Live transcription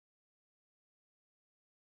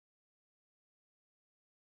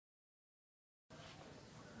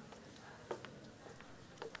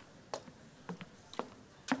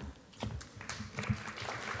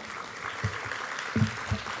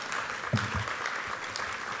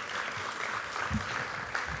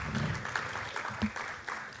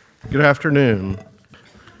Good afternoon.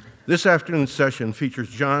 This afternoon's session features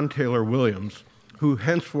John Taylor Williams, who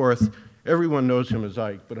henceforth everyone knows him as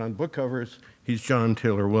Ike, but on book covers he's John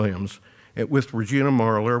Taylor Williams, with Regina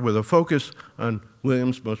Marler, with a focus on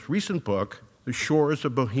Williams' most recent book, The Shores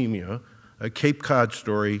of Bohemia, a Cape Cod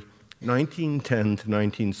Story, 1910 to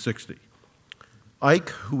 1960. Ike,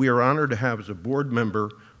 who we are honored to have as a board member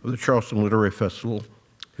of the Charleston Literary Festival,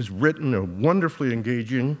 has written a wonderfully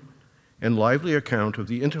engaging and lively account of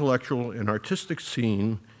the intellectual and artistic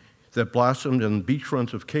scene that blossomed in the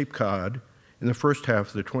beachfronts of Cape Cod in the first half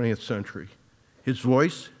of the 20th century. His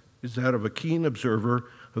voice is that of a keen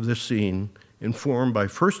observer of this scene, informed by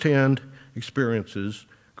firsthand experiences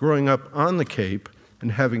growing up on the Cape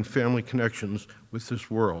and having family connections with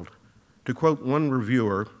this world. To quote one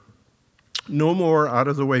reviewer, "No more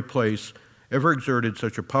out-of-the-way place ever exerted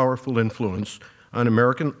such a powerful influence on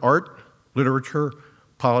American art, literature,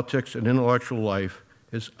 politics, and intellectual life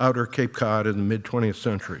as outer Cape Cod in the mid-20th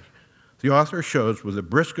century. The author shows with a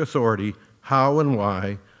brisk authority how and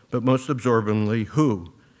why, but most absorbingly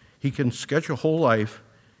who. He can sketch a whole life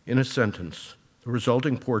in a sentence. The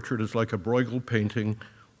resulting portrait is like a Bruegel painting,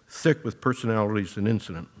 thick with personalities and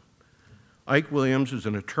incident." Ike Williams is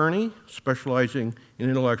an attorney specializing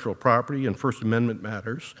in intellectual property and First Amendment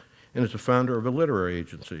matters, and is the founder of a literary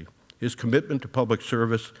agency. His commitment to public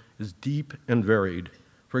service is deep and varied.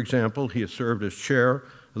 For example, he has served as chair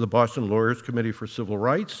of the Boston Lawyers Committee for Civil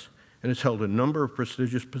Rights and has held a number of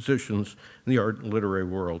prestigious positions in the art and literary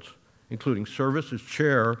worlds, including service as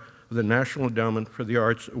chair of the National Endowment for the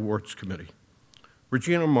Arts Awards Committee.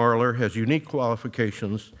 Regina Marler has unique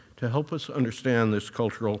qualifications to help us understand this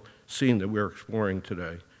cultural scene that we're exploring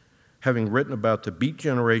today. Having written about the Beat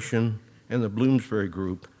Generation and the Bloomsbury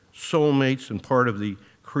Group, soulmates and part of the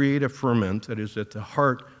creative ferment that is at the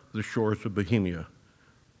heart of the Shores of Bohemia.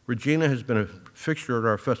 Regina has been a fixture at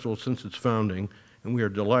our festival since its founding, and we are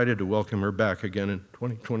delighted to welcome her back again in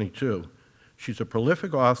 2022. She's a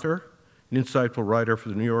prolific author, an insightful writer for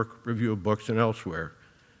the New York Review of Books and elsewhere.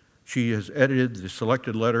 She has edited the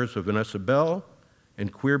selected letters of Vanessa Bell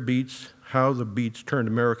and Queer Beats, How the Beats Turned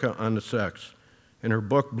America on to Sex. And her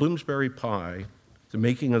book, Bloomsbury Pie, The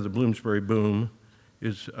Making of the Bloomsbury Boom,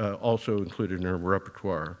 is also included in her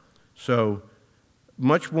repertoire. So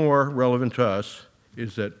much more relevant to us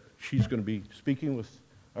is that she's going to be speaking with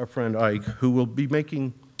our friend Ike, who will be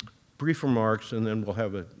making brief remarks, and then we'll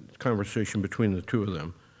have a conversation between the two of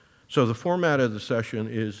them. So the format of the session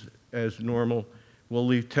is as normal. We'll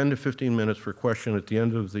leave 10 to 15 minutes for question at the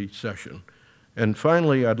end of the session. And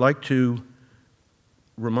finally, I'd like to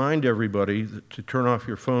remind everybody to turn off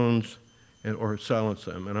your phones or silence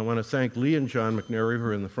them. And I want to thank Lee and John McNary, who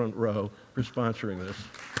are in the front row, for sponsoring this.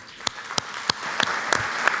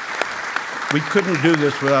 We couldn't do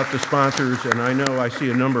this without the sponsors, and I know I see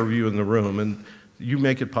a number of you in the room, and you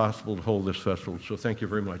make it possible to hold this festival, so thank you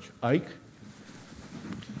very much. Ike?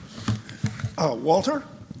 Walter,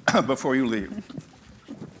 before you leave,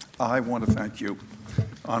 I want to thank you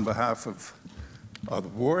on behalf of the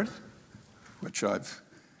board, which I've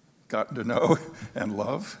gotten to know and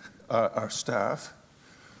love, our staff,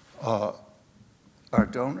 our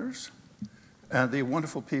donors, and the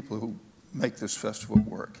wonderful people who make this festival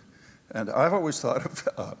work. And I've always thought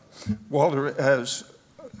of Walter as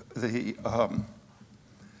the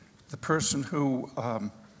person who,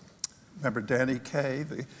 remember Danny Kaye,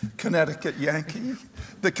 the Connecticut Yankee?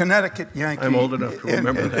 The Connecticut Yankee. I'm old enough to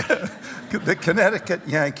remember that. The Connecticut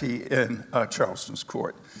Yankee in Charleston's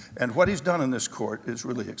court. And what he's done in this court is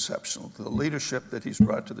really exceptional. The leadership that he's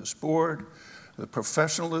brought to this board, the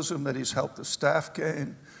professionalism that he's helped the staff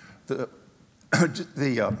gain, the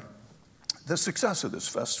success of this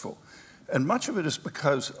festival. And much of it is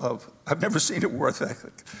because of, I've never seen a work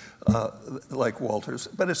ethic like Walter's,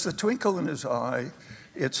 but it's the twinkle in his eye.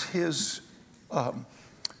 It's his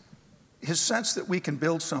sense that we can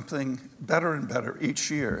build something better and better each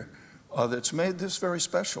year that's made this very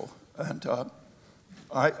special. And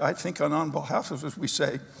I think on behalf of us, we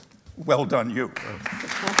say, well done, you.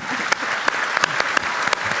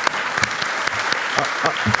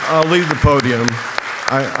 I'll leave the podium.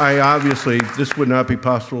 I obviously, this would not be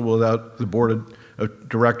possible without the board of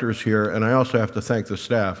directors here, and I also have to thank the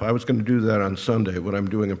staff. I was going to do that on Sunday when I'm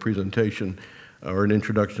doing a presentation or an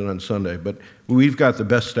introduction on Sunday, but we've got the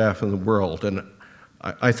best staff in the world, and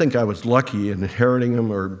I think I was lucky in inheriting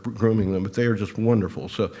them or grooming them, but they are just wonderful.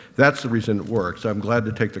 So that's the reason it works. I'm glad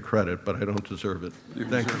to take the credit, but I don't deserve it.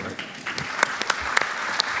 Thank you.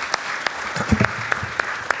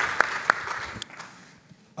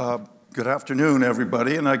 Good afternoon,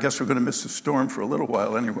 everybody, and I guess we're going to miss the storm for a little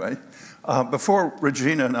while anyway. Before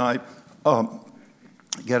Regina and I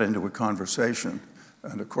get into a conversation.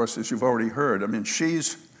 And of course, as you've already heard, I mean,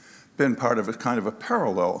 she's been part of a kind of a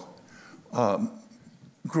parallel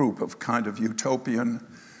group of kind of utopian,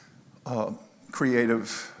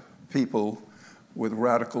 creative people with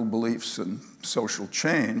radical beliefs in social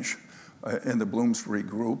change in the Bloomsbury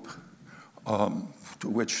Group, to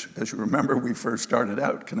which, as you remember, we first started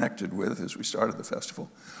out connected with as we started the festival.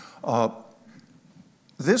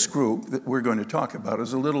 This group that we're going to talk about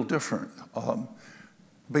is a little different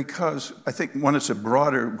because I think, one, it's a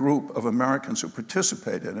broader group of Americans who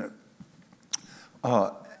participate in it,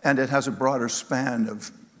 and it has a broader span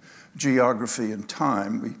of geography and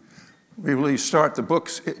time. We really start the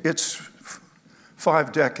books, it's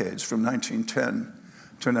 5 decades from 1910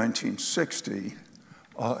 to 1960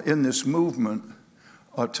 in this movement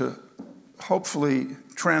to hopefully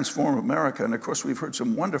transform America. And of course, we've heard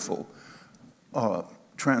some wonderful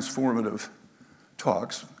transformative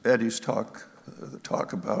talks. Eddie's talk, the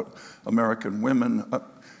talk about American women.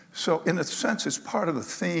 So in a sense, it's part of the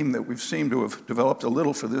theme that we've seemed to have developed a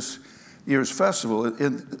little for this year's festival,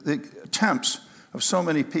 in the attempts of so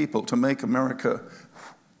many people to make America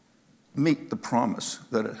meet the promise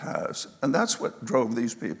that it has. And that's what drove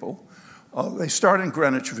these people. They start in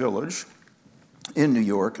Greenwich Village in New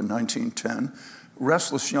York in 1910.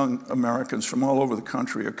 Restless young Americans from all over the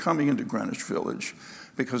country are coming into Greenwich Village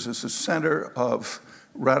because it's the center of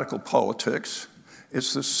radical politics.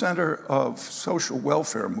 It's the center of social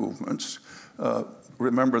welfare movements.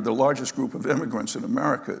 Remember, the largest group of immigrants in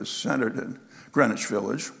America is centered in Greenwich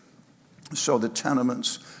Village. So the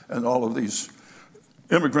tenements and all of these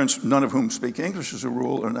immigrants, none of whom speak English as a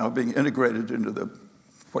rule, are now being integrated into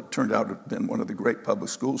what turned out to have been one of the great public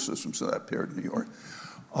school systems of that period in New York.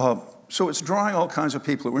 So it's drawing all kinds of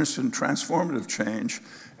people who are interested in transformative change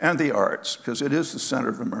and the arts, because it is the center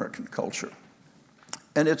of American culture.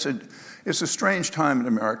 And it's a strange time in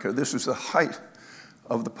America. This is the height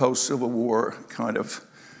of the post-Civil War kind of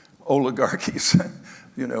oligarchies,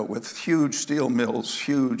 you know, with huge steel mills,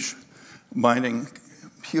 huge mining,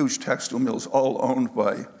 huge textile mills, all owned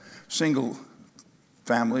by single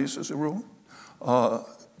families as a rule.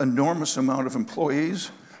 Enormous amount of employees.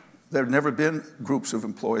 There have never been groups of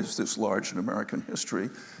employees this large in American history.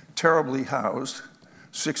 Terribly housed,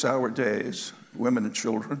 6-hour days, women and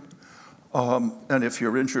children. And if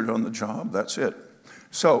you're injured on the job, that's it.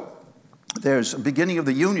 So there's a beginning of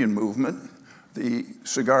the union movement, the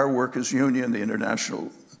Cigar Workers Union, the International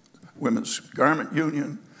Women's Garment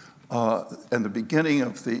Union, and the beginning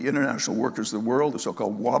of the International Workers of the World, the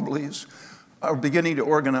so-called Wobblies, are beginning to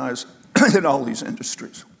organize in all these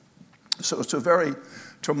industries. So it's a very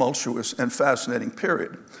tumultuous and fascinating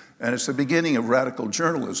period. And it's the beginning of radical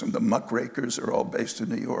journalism. The muckrakers are all based in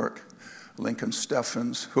New York. Lincoln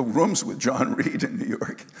Steffens, who rooms with John Reed in New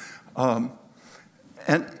York.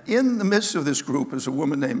 And in the midst of this group is a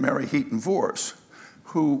woman named Mary Heaton Vorse,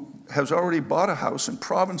 who has already bought a house in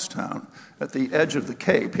Provincetown at the edge of the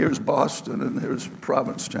Cape. Here's Boston, and there's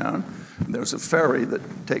Provincetown. And there's a ferry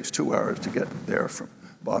that takes 2 hours to get there from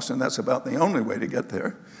Boston. That's about the only way to get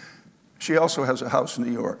there. She also has a house in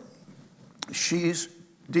New York. She's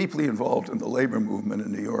deeply involved in the labor movement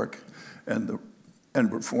in New York and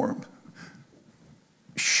reform.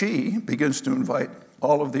 She begins to invite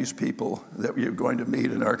all of these people that you're going to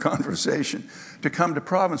meet in our conversation to come to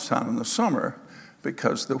Provincetown in the summer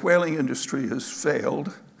because the whaling industry has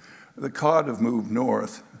failed. The cod have moved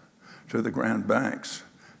north to the Grand Banks,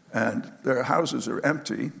 and their houses are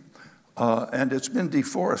empty, and it's been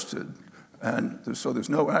deforested. And so there's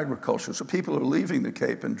no agriculture. So people are leaving the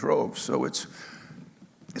Cape in droves. So it's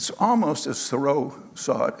almost as Thoreau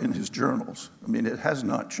saw it in his journals. I mean, it has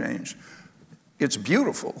not changed. It's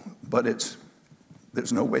beautiful, but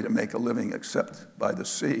there's no way to make a living except by the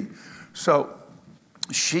sea. So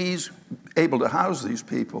she's able to house these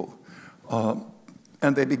people,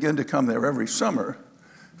 and they begin to come there every summer.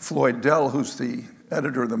 Floyd Dell, who's the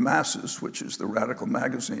editor of The Masses, which is the radical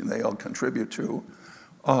magazine they all contribute to,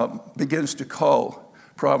 begins to call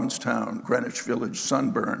Provincetown, Greenwich Village,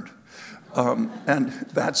 sunburned. And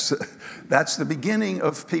that's the beginning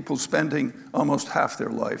of people spending almost half their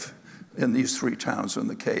life in these 3 towns on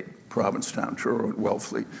the Cape, Provincetown, Truro, and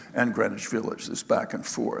Wellfleet, and Greenwich Village, this back and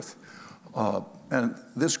forth. And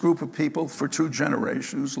this group of people, for 2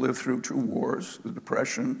 generations, lived through 2 wars, the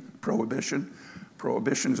Depression, Prohibition.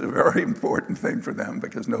 Prohibition is a very important thing for them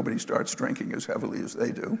because nobody starts drinking as heavily as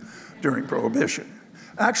they do during Prohibition.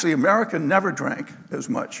 Actually, America never drank as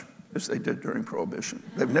much as they did during Prohibition.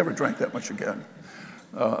 They've never drank that much again.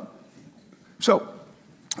 So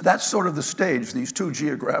that's sort of the stage, these 2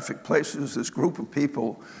 geographic places, this group of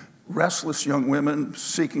people restless young women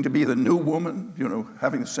seeking to be the new woman, you know,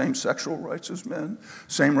 having the same sexual rights as men,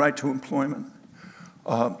 same right to employment,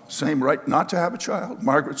 same right not to have a child.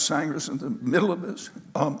 Margaret Sanger's in the middle of this.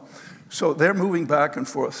 So they're moving back and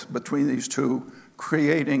forth between these two,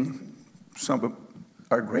 creating some of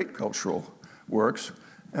our great cultural works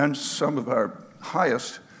and some of our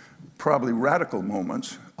highest, probably radical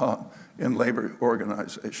moments in labor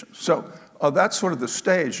organization. So that's sort of the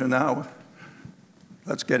stage, and now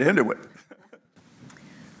let's get into it.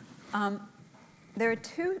 There are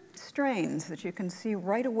two strains that you can see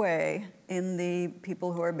right away in the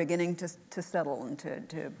people who are beginning to settle and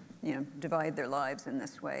to you know, divide their lives in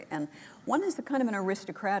this way. And one is a kind of an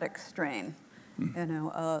aristocratic strain, you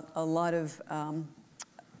know, a lot of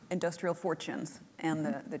industrial fortunes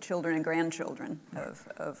and the children and grandchildren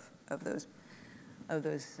of those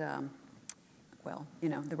well, you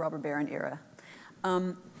know, the robber baron era.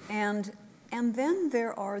 And then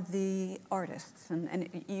there are the artists, and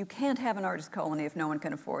you can't have an artist colony if no one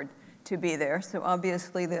can afford to be there. So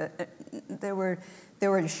obviously there were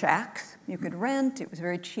shacks you could rent. It was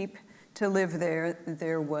very cheap to live there.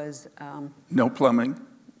 There was no plumbing.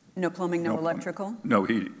 No plumbing, no electrical. No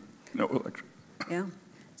heating, no electric. Yeah.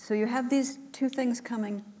 So you have these two things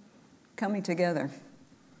coming together.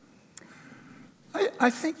 I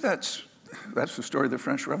think that's the story of the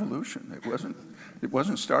French Revolution. It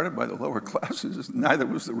wasn't started by the lower classes. Neither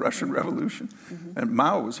was the Russian Revolution, and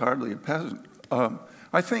Mao was hardly a peasant.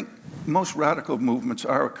 I think most radical movements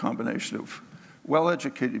are a combination of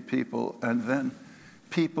well-educated people and then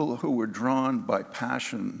people who were drawn by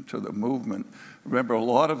passion to the movement. Remember, a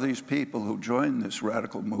lot of these people who joined this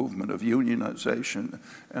radical movement of unionization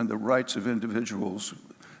and the rights of individuals,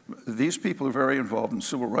 these people are very involved in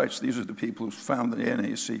civil rights. These are the people who found the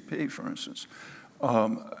NAACP, for instance.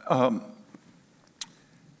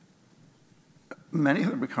 Many of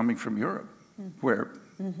them are coming from Europe, where,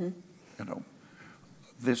 you know,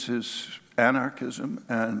 this is anarchism,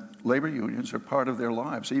 and labor unions are part of their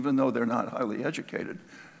lives, even though they're not highly educated.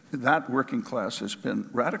 That working class has been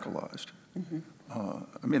radicalized.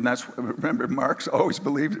 I mean, remember, Marx always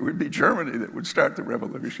believed it would be Germany that would start the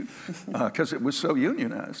revolution because it was so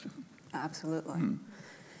unionized. Absolutely.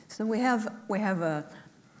 So we have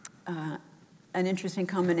an interesting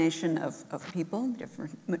combination of people,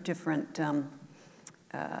 different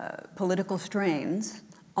political strains,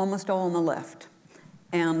 almost all on the left.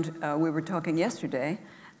 And we were talking yesterday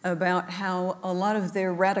about how a lot of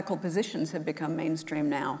their radical positions have become mainstream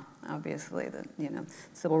now. Obviously, the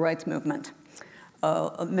civil rights movement,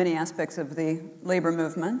 many aspects of the labor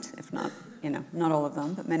movement, if not not all of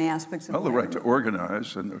them, but many aspects of the right to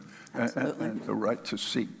organize and the right to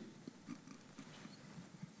seek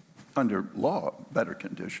under law better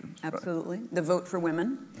conditions. Absolutely, right. The vote for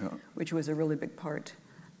women, which was a really big part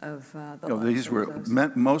of the. These were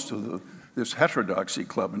most of this heterodoxy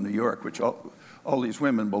club in New York, which all these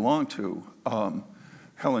women belong to.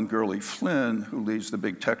 Helen Gurley Flynn, who leads the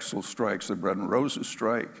big textile strikes, the Bread and Roses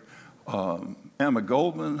strike. Emma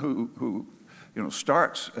Goldman, who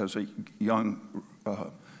starts as a young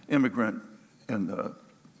immigrant in the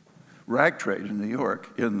rag trade in New York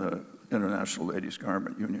in the International Ladies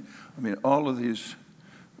Garment Union. I mean, all of these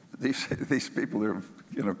people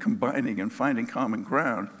are combining and finding common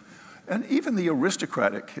ground. And even the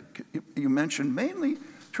aristocratic, you mentioned, mainly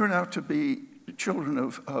turn out to be children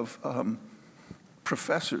of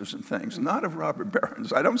professors and things, not of robber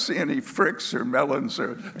barons. I don't see any Fricks or Mellons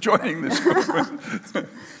or joining this movement.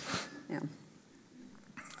 Yeah.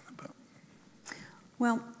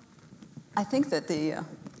 Well, I think that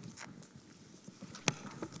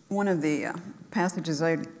one of the passages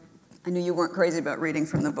I knew you weren't crazy about reading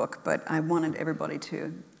from the book, but I wanted everybody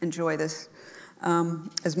to enjoy this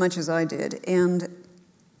as much as I did. And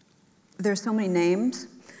there's so many names,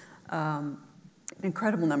 an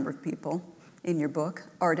incredible number of people in your book: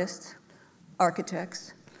 artists,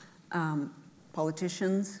 architects,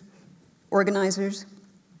 politicians, organizers,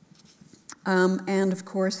 and of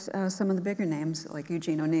course some of the bigger names like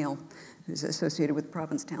Eugene O'Neill, who's associated with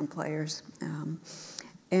Provincetown Players.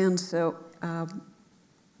 And so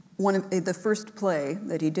one of the first play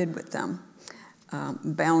that he did with them,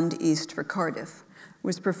 Bound East for Cardiff,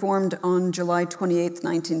 was performed on July 28,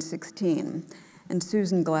 1916. And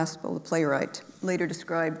Susan Glaspell, the playwright, later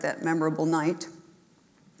described that memorable night.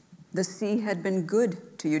 The sea had been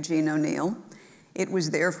good to Eugene O'Neill. It was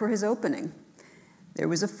there for his opening. There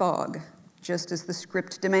was a fog, just as the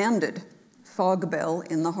script demanded, fog bell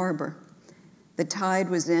in the harbor. The tide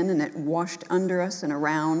was in, and it washed under us and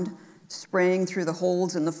around, spraying through the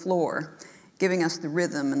holes in the floor, giving us the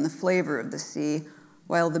rhythm and the flavor of the sea,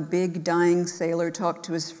 while the big dying sailor talked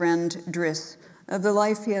to his friend Driss of the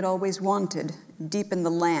life he had always wanted, deep in the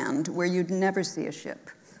land where you'd never see a ship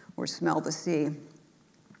or smell the sea.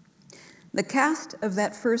 The cast of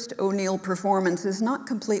that first O'Neill performance is not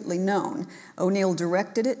completely known. O'Neill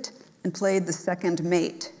directed it and played the second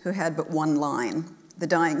mate, who had but one line. The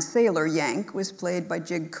dying sailor, Yank, was played by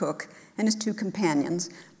Jig Cook and his two companions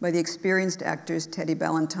by the experienced actors Teddy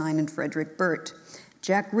Ballantyne and Frederick Burt.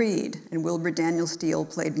 Jack Reed and Wilbur Daniel Steele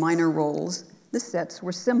played minor roles. The sets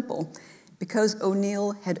were simple because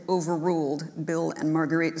O'Neill had overruled Bill and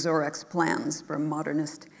Marguerite Zorak's plans for a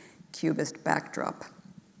modernist cubist backdrop.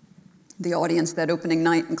 The audience that opening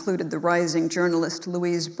night included the rising journalist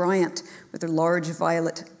Louise Bryant with her large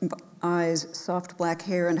violet eyes, soft black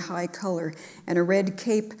hair, and high color, and a red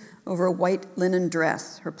cape over a white linen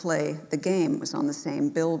dress. Her play, The Game, was on the same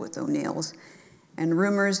bill with O'Neill's. And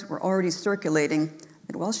rumors were already circulating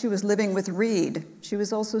that while she was living with Reed, she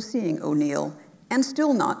was also seeing O'Neill, and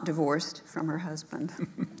still not divorced from her husband.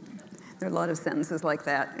 There are a lot of sentences like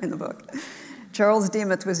that in the book. Charles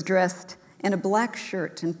Demuth was dressed in a black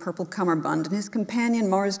shirt and purple cummerbund, and his companion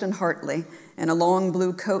Marsden Hartley in a long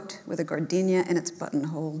blue coat with a gardenia in its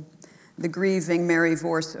buttonhole. The grieving Mary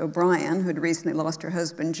Vorse O'Brien, who had recently lost her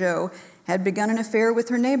husband Joe, had begun an affair with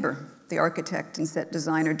her neighbor, the architect and set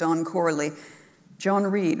designer Don Corley. John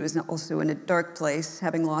Reed was also in a dark place,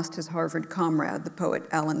 having lost his Harvard comrade, the poet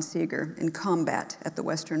Alan Seeger, in combat at the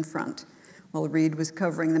Western Front, while Reed was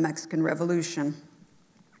covering the Mexican Revolution.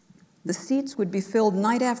 The seats would be filled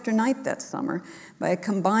night after night that summer by a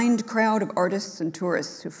combined crowd of artists and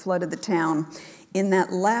tourists who flooded the town. In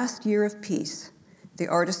that last year of peace, the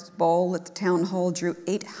artists' ball at the town hall drew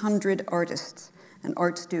 800 artists and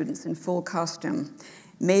art students in full costume.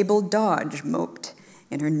 Mabel Dodge moped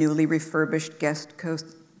in her newly refurbished Coast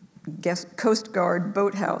Guard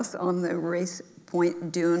boathouse on the Race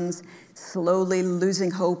Point dunes, slowly losing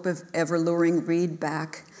hope of ever luring Reed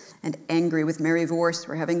back, and angry with Mary Vorse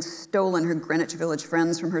for having stolen her Greenwich Village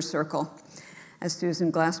friends from her circle. As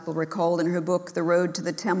Susan Glaspell recalled in her book, The Road to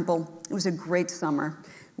the Temple, it was a great summer.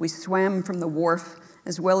 We swam from the wharf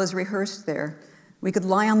as well as rehearsed there. We could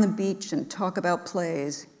lie on the beach and talk about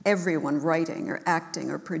plays, everyone writing or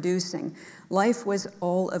acting or producing. Life was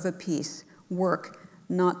all of a piece, work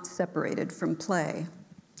not separated from play.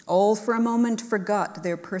 All for a moment forgot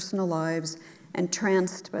their personal lives,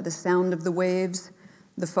 entranced by the sound of the waves,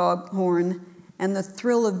 the foghorn, and the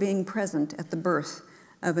thrill of being present at the birth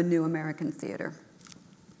of a new American theater.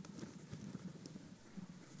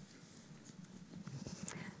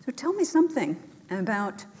 So tell me something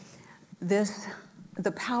about this,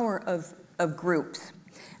 the power of groups.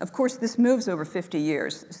 Of course, this moves over 50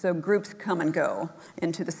 years, so groups come and go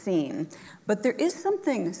into the scene. But there is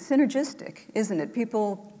something synergistic, isn't it?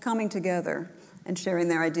 People coming together and sharing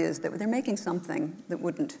their ideas, that they're making something that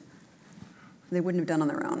they wouldn't have done on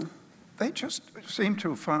their own. They just seem to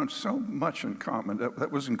have found so much in common.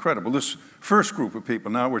 That was incredible. This first group of people,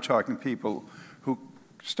 now we're talking people who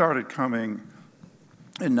started coming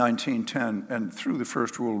in 1910 and through the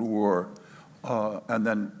First World War, and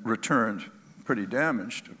then returned pretty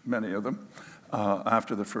damaged, many of them,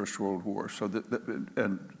 after the First World War. So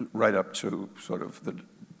and right up to sort of the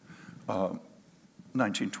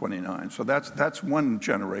 1929. So that's one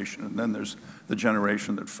generation, and then there's the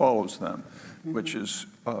generation that follows them, which is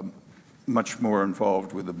much more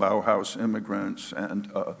involved with the Bauhaus immigrants and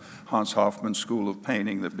Hans Hofmann's school of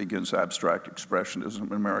painting that begins abstract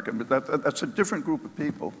expressionism in America. But that's a different group of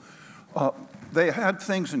people. They had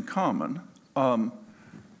things in common.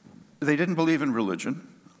 They didn't believe in religion,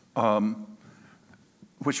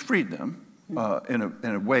 which freed them in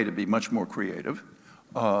a way to be much more creative.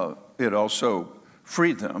 It also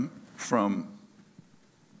freed them from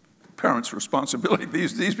parents' responsibility.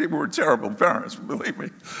 These people were terrible parents, believe me.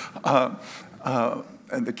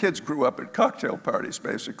 And the kids grew up at cocktail parties,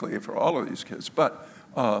 basically, for all of these kids. But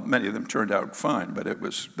many of them turned out fine, but it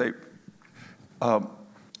was,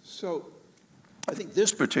 so I think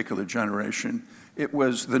this particular generation, it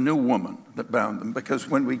was the new woman that bound them, because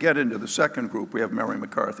when we get into the second group, we have Mary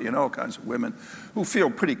McCarthy and all kinds of women who feel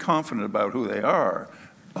pretty confident about who they are.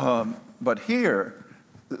 But here,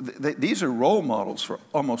 these are role models for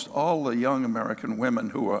almost all the young American women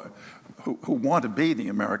who want to be the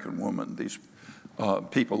American woman. These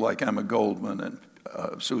people like Emma Goldman and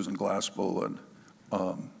Susan Glaspell,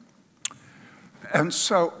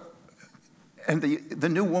 and the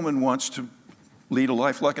new woman wants to lead a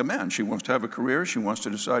life like a man. She wants to have a career. She wants to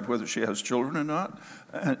decide whether she has children or not,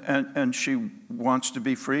 and she wants to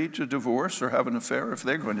be free to divorce or have an affair if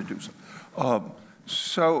they're going to do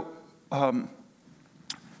so.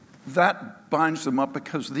 that binds them up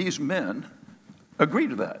because these men agree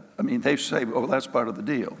to that. I mean, they say, oh, that's part of the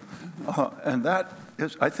deal. And that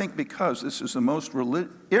is, I think, because this is the most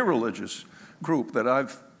irreligious group that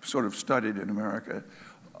I've sort of studied in America,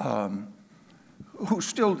 who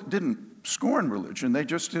still didn't scorn religion. They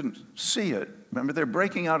just didn't see it. Remember, they're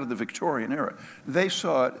breaking out of the Victorian era. They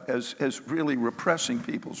saw it as really repressing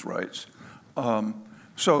people's rights.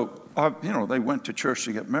 So, you know, they went to church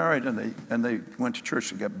to get married, and they went to church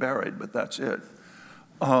to get buried, but that's it.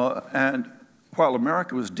 And while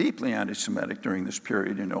America was deeply anti-Semitic during this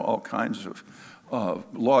period, you know, all kinds of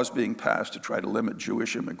laws being passed to try to limit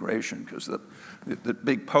Jewish immigration, because the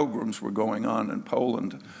big pogroms were going on in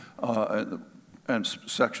Poland and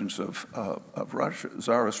sections of Russia,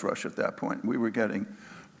 Tsarist Russia at that point. We were getting,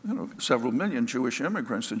 you know, several million Jewish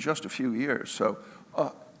immigrants in just a few years. So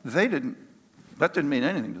that didn't mean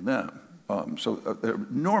anything to them. So there are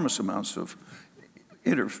enormous amounts of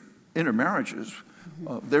intermarriages.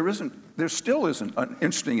 There still isn't,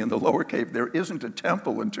 interesting in the Lower Cape, there isn't a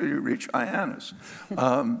temple until you reach Hyannis,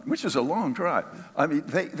 which is a long drive. I mean,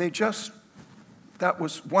 that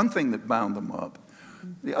was one thing that bound them up.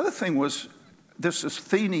 The other thing was this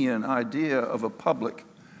Athenian idea of a public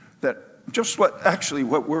that just what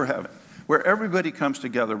we're having, where everybody comes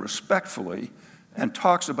together respectfully and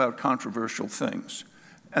talks about controversial things.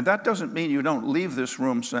 And that doesn't mean you don't leave this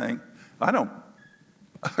room saying, I don't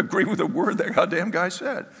agree with a word that goddamn guy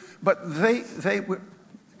said. But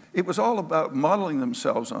it was all about modeling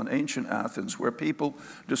themselves on ancient Athens, where people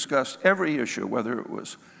discussed every issue, whether it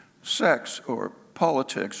was sex or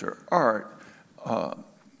politics or art,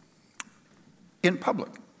 in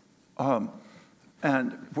public.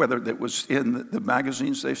 And whether it was in the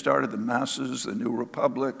magazines they started, the Masses, the New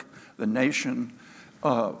Republic, the Nation,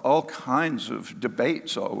 all kinds of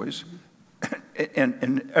debates always.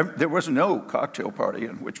 And there was no cocktail party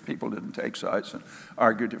in which people didn't take sides and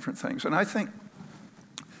argue different things. And I think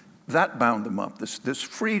that bound them up, this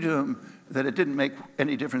freedom that it didn't make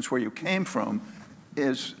any difference where you came from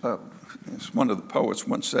is, as one of the poets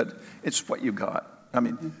once said, it's what you got. I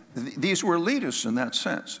mean, these were elitists in that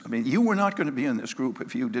sense. I mean, you were not going to be in this group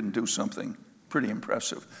if you didn't do something pretty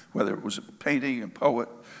impressive, whether it was a painting, a poet,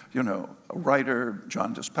 you know, a writer,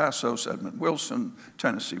 John Dos Passos, Edmund Wilson,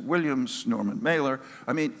 Tennessee Williams, Norman Mailer.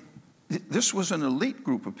 I mean, this was an elite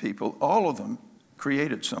group of people. All of them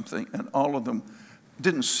created something, and all of them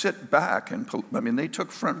didn't sit back and, I mean, they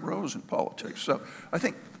took front rows in politics. So I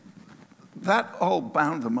think that all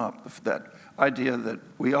bound them up, that idea that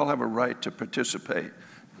we all have a right to participate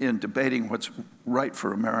in debating what's right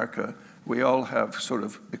for America. We all have sort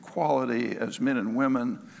of equality as men and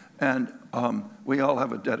women, and we all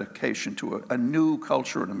have a dedication to a new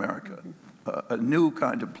culture in America, a new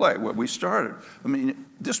kind of play, where we started. I mean,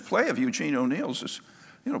 this play of Eugene O'Neill's is,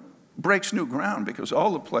 you know, breaks new ground, because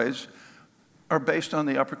all the plays are based on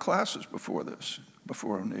the upper classes before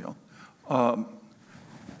O'Neill.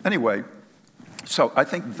 Anyway, so I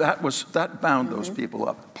think that bound those people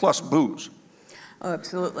up, plus booze. Oh,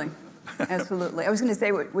 absolutely. Absolutely. I was going to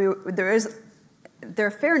say, there are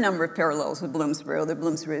a fair number of parallels with Bloomsbury, although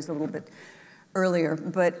Bloomsbury is a little bit earlier,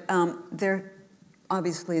 but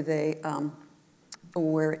obviously they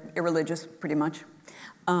were irreligious, pretty much.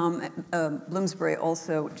 Bloomsbury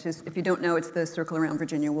also, which is, if you don't know, it's the circle around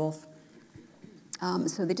Virginia Woolf.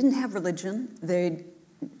 So they didn't have religion. They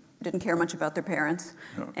didn't care much about their parents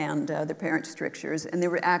and their parents' strictures, and they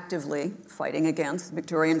were actively fighting against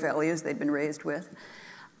Victorian values they'd been raised with.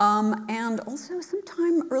 And also,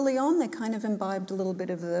 sometime early on, they kind of imbibed a little bit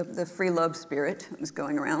of the free love spirit that was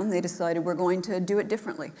going around. They decided, we're going to do it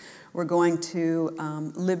differently. We're going to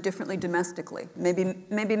live differently domestically. Maybe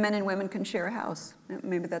men and women can share a house.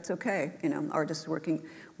 Maybe that's okay. You know, artists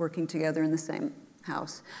working together in the same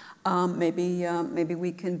house. Maybe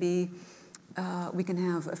we can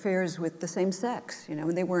have affairs with the same sex, you know,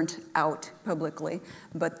 and they weren't out publicly,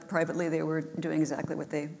 but privately they were doing exactly what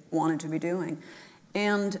they wanted to be doing.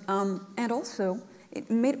 And also, it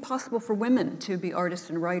made it possible for women to be artists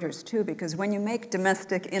and writers too, because when you make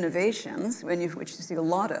domestic innovations, which you see a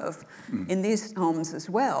lot of in these homes as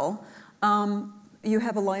well, you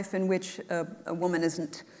have a life in which a woman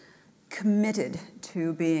isn't committed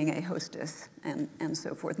to being a hostess and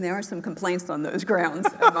so forth. And there are some complaints on those grounds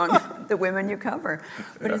among the women you cover.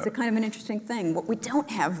 But it's a kind of an interesting thing. What we don't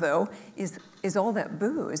have, though, is all that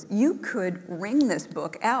booze. You could wring this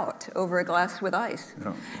book out over a glass with ice.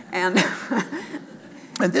 And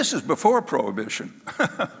this is before Prohibition.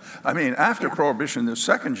 I mean, after Prohibition, the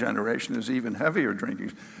second generation is even heavier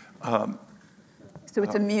drinking. So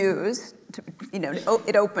it's a muse, you know,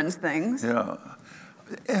 it opens things. Yeah.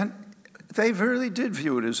 And they really did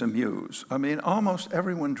view it as a muse. I mean, almost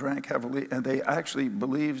everyone drank heavily, and they actually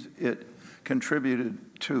believed it contributed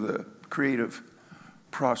to the creative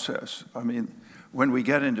process. I mean, when we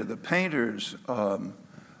get into the painters,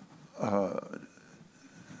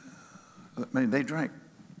 they drank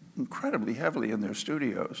incredibly heavily in their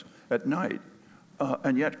studios at night,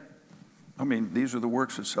 and yet, I mean, these are the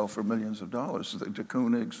works that sell for millions of dollars, the de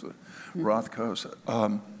Koonigs, the Rothkos,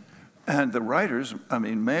 and the writers, I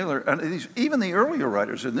mean, Marler, and even the earlier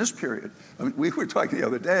writers in this period, I mean, we were talking the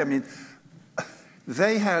other day, I mean,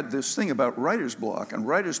 they had this thing about writer's block, and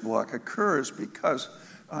writer's block occurs because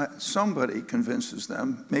somebody convinces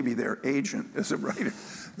them, maybe their agent is a writer,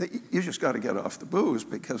 that you just got to get off the booze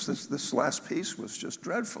because this last piece was just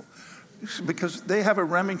dreadful. Because they have a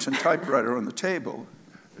Remington typewriter on the table.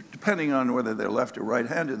 Depending on whether they're left or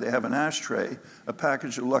right-handed, they have an ashtray, a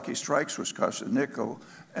package of Lucky Strikes, which costs a nickel,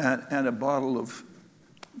 and a bottle of,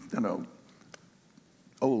 you know,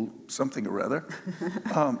 old something or other,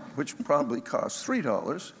 which probably costs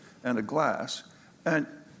 $3, and a glass. And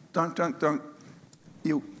dunk, dunk, dunk,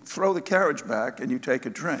 you throw the carriage back and you take a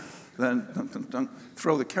drink. Then dunk, dunk, dunk,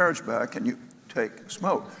 throw the carriage back and you take a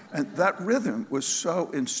smoke. And that rhythm was so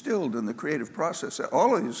instilled in the creative process that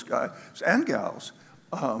all of these guys and gals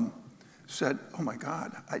said, "Oh my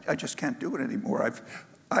God, I just can't do it anymore.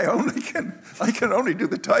 I can only do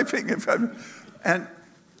the typing if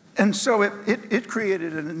and so it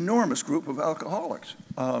created an enormous group of alcoholics.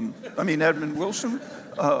 I mean, Edmund Wilson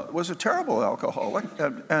was a terrible alcoholic,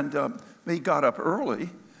 and he got up early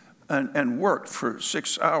and worked for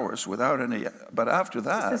 6 hours without any. But after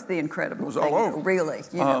that, this is the incredible it was thing, all over. really,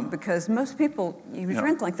 you know, because most people, you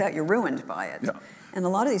drink like that, you're ruined by it. Yeah. And a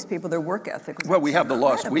lot of these people, their work ethic was Well, we have the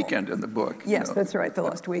Lost incredible. Weekend in the book. Yes, you know. that's right, the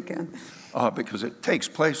Lost Weekend. Because it takes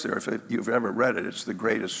place there. If you've ever read it, it's the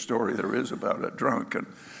greatest story there is about a drunk. And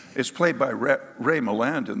it's played by Ray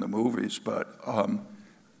Milland in the movies, but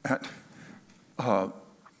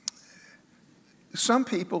some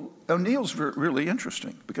people, O'Neill's really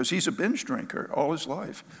interesting because he's a binge drinker all his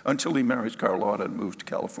life until he marries Carlotta and moves to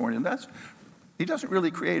California. And he doesn't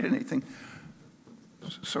really create anything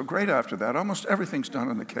so great after that. Almost everything's done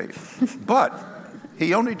in the Cape. But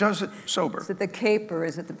he only does it sober. Is it the Cape or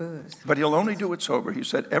is it the booze? But he'll only do it sober. He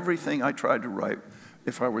said, everything I tried to write,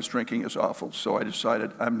 if I was drinking, is awful. So I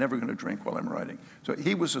decided I'm never going to drink while I'm writing. So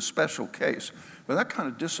he was a special case. But that kind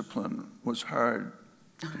of discipline was hard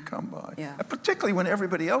to come by, yeah. Particularly when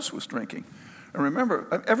everybody else was drinking. And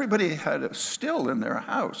remember, everybody had a still in their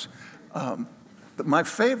house. My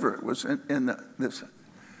favorite was in this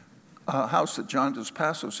house that John Dos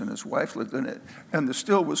Passos and his wife lived in it, and the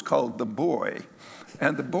still was called The Boy.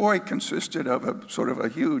 And the boy consisted of a sort of a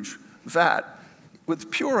huge vat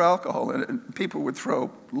with pure alcohol in it, and people would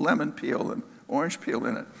throw lemon peel and orange peel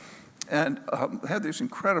in it. And they had these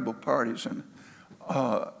incredible parties, and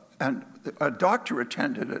a doctor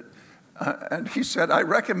attended it, and he said, I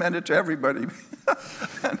recommend it to everybody.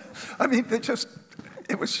 And, I mean,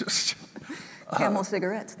 it was just... Camel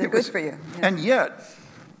cigarettes, they're good for you. Yeah.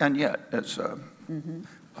 And yet, it's,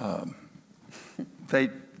 they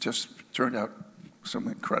just turned out some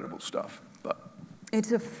incredible stuff. But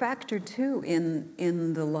it's a factor, too,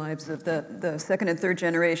 in the lives of the second and third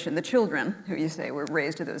generation, the children, who you say were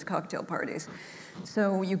raised at those cocktail parties.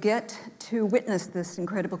 So you get to witness this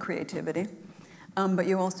incredible creativity, but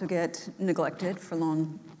you also get neglected for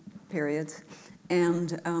long periods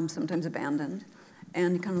and sometimes abandoned,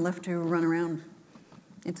 and you're kind of left to run around.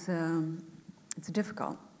 It's a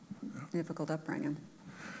difficult upbringing.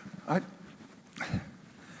 I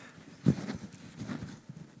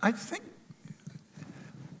think,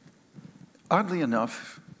 oddly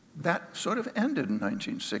enough, that sort of ended in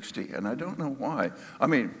 1960, and I don't know why. I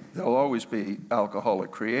mean, there'll always be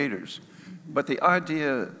alcoholic creators, but the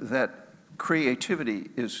idea that creativity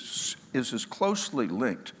is as closely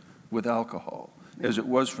linked with alcohol as it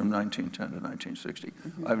was from 1910 to 1960.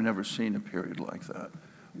 I've never seen a period like that.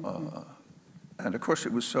 And of course,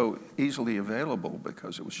 it was so easily available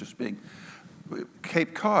because it was just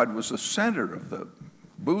Cape Cod was the center of the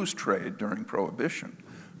booze trade during Prohibition.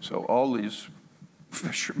 So all these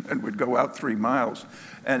fishermen would go out 3 miles,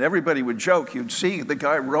 and everybody would joke. You'd see the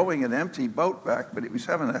guy rowing an empty boat back, but he was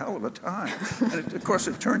having a hell of a time. And of course,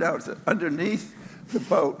 it turned out that underneath the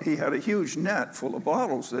boat, he had a huge net full of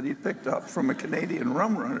bottles that he'd picked up from a Canadian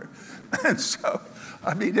rum runner. And so,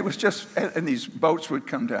 I mean, it was just, and these boats would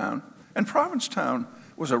come down. And Provincetown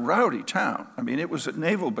was a rowdy town. I mean, it was a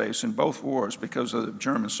naval base in both wars because of the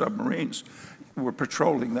German submarines were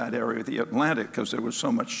patrolling that area of the Atlantic because there was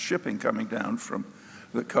so much shipping coming down from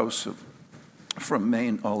the coast from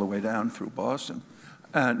Maine all the way down through Boston.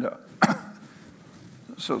 And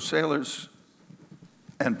so sailors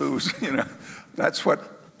and booze, you know, that's what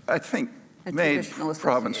I think made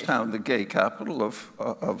Provincetown the gay capital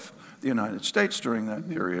of the United States during that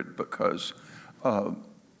period, because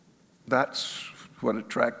that's what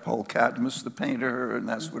attracts Paul Cadmus, the painter, and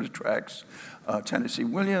that's what attracts Tennessee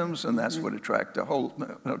Williams, and that's what attracted a whole,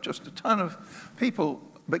 just a ton of people,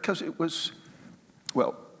 because it was,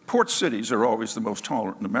 well, port cities are always the most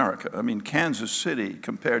tolerant in America. I mean, Kansas City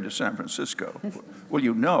compared to San Francisco. Well,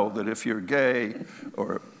 you know that if you're gay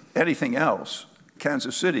or anything else,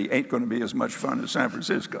 Kansas City ain't going to be as much fun as San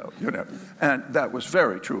Francisco, you know. And that was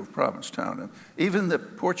very true of Provincetown. And even the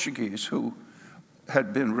Portuguese who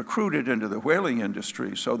had been recruited into the whaling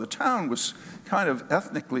industry, so the town was kind of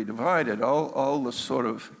ethnically divided. All the sort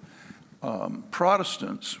of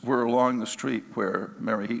Protestants were along the street where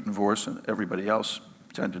Mary Heaton Vorse and everybody else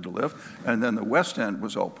tended to live. And then the West End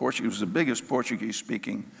was all Portuguese. It was the biggest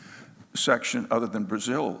Portuguese-speaking section other than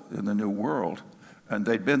Brazil in the New World. And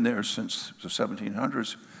they'd been there since the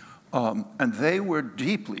 1700s. And they were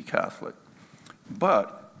deeply Catholic.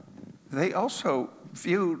 But they also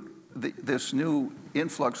viewed this new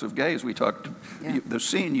influx of gays. We talked, the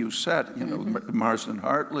scene you set, you know, Marsden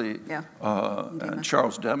Hartley and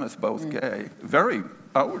Charles Demuth, both gay, very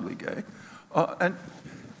outwardly gay. And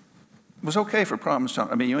it was okay for Provincetown.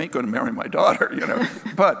 I mean, you ain't going to marry my daughter, you know.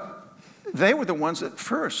 But they were the ones that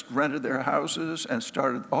first rented their houses and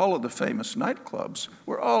started all of the famous nightclubs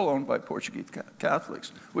were all owned by Portuguese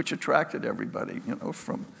Catholics, which attracted everybody, you know,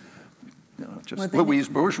 from, you know, just Louise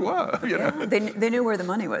Bourgeois, you know. They knew where the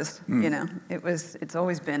money was, you know. It's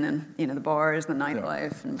always been in, you know, the bars, the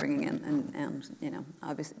nightlife, and bringing in, and you know,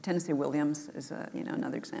 obviously, Tennessee Williams is, you know,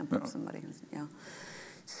 another example of somebody who's,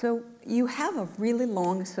 So you have a really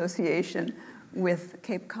long association with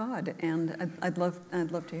Cape Cod, and I'd love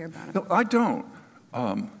to hear about it. No, I don't.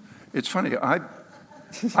 It's funny. I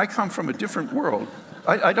come from a different world.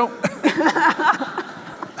 I don't.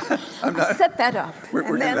 I'm not. Set that up,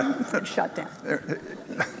 and then shut down.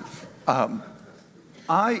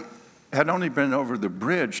 I had only been over the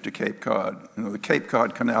bridge to Cape Cod. You know, the Cape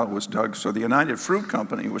Cod Canal was dug, so the United Fruit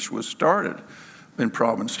Company, which was started in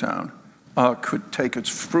Provincetown, could take its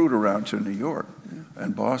fruit around to New York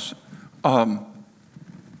and Boston.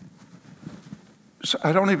 So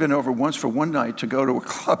I'd only been over once for one night to go to a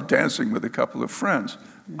club dancing with a couple of friends.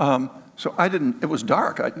 So I didn't, it was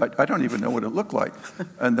dark. I don't even know what it looked like.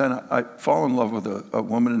 And then I fall in love with a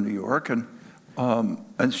woman in New York, and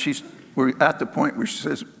we're at the point where she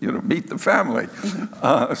says, you know, meet the family.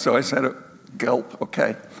 So I said, gulp,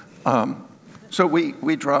 okay. So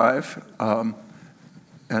we drive, and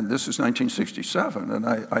this is 1967, and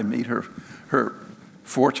I meet her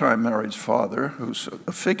four-time married father, who's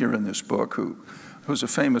a figure in this book, who's a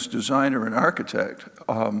famous designer and architect,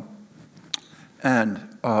 and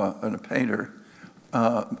a painter,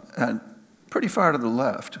 and pretty far to the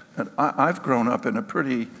left. And I've grown up in a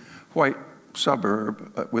pretty white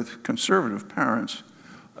suburb with conservative parents.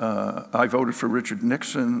 I voted for Richard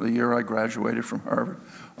Nixon the year I graduated from Harvard.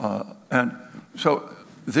 And so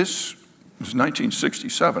this was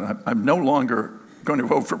 1967. I'm no longer going to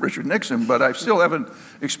vote for Richard Nixon, but I still haven't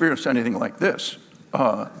experienced anything like this.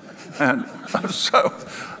 And so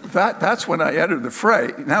that's when I entered the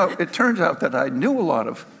fray. Now, it turns out that I knew a lot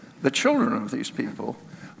of the children of these people.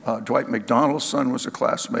 Dwight McDonald's son was a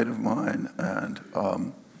classmate of mine, and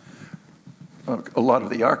a lot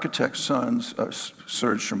of the architects' sons,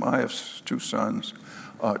 Serge Shemaev's two sons,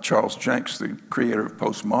 Charles Jenks, the creator of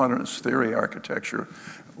postmodernist theory architecture,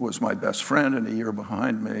 was my best friend and a year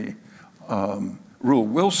behind me. Rule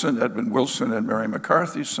Wilson, Edmund Wilson, and Mary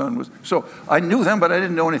McCarthy's son was. So I knew them, but I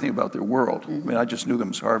didn't know anything about their world. I mean, I just knew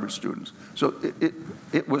them as Harvard students. So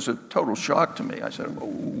it was a total shock to me. I said,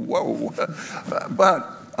 whoa.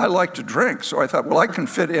 But I like to drink, so I thought, well, I can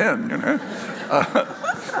fit in, you know.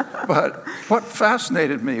 But what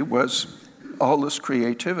fascinated me was all this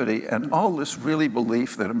creativity and all this really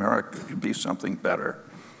belief that America could be something better.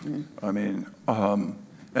 I mean,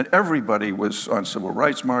 and everybody was on civil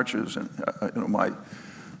rights marches, and you know,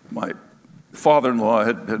 my father-in-law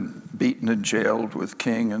had been beaten and jailed with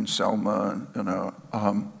King and Selma, and, you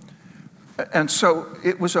know, and so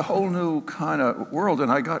it was a whole new kind of world, and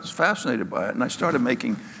I got fascinated by it, and I started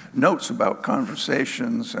making notes about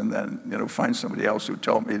conversations, and then, you know, find somebody else who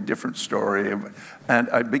told me a different story, and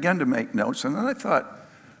I began to make notes, and then I thought,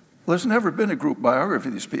 well, there's never been a group biography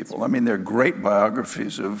of these people. I mean, they're great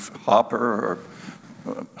biographies of Hopper or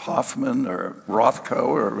Hoffman or Rothko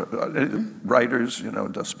or writers, you know,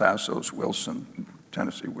 Dos Passos, Wilson,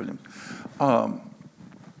 Tennessee Williams.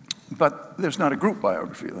 but there's not a group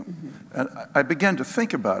biography of them. And I began to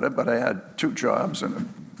think about it, but I had 2 jobs and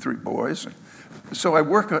 3 boys. So I'd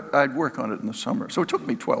work on it in the summer. So it took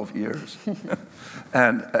me 12 years.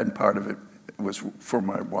 and part of it was for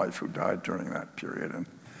my wife, who died during that period.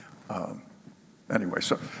 And anyway,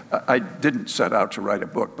 so I didn't set out to write a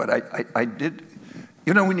book, but I did.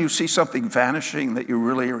 You know, when you see something vanishing that you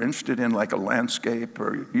really are interested in, like a landscape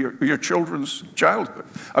or your children's childhood,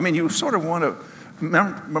 I mean, you sort of want to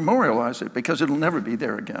memorialize it because it'll never be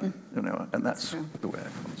there again, you know, and that's the way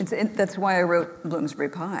I feel. That's why I wrote Bloomsbury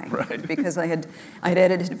Pie, right? Because I had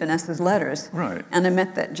edited Vanessa's letters, right? And I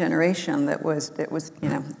met that generation that was you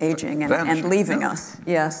know, aging and leaving us,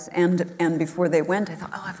 yes. And before they went, I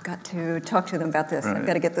thought, oh, I've got to talk to them about this. Right. I've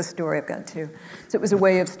got to get this story. I've got to. So it was a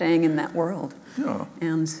way of staying in that world. Yeah.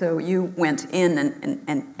 And so you went in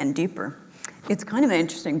and deeper. It's kind of an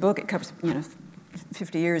interesting book. It covers, you know,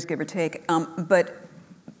 50 years, give or take. But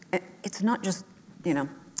it's not just, you know,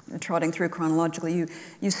 trotting through chronologically.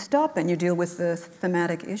 You stop and you deal with the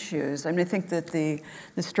thematic issues. I mean, I think that the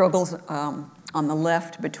struggles on the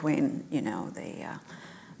left between, you know,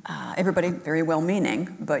 everybody very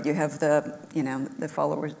well-meaning, but you have the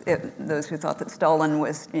followers, those who thought that Stalin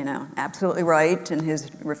was, you know, absolutely right in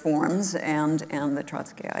his reforms, and the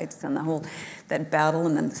Trotskyites, and that battle,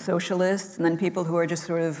 and then the socialists, and then people who are just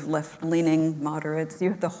sort of left-leaning moderates. You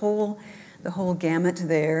have the whole gamut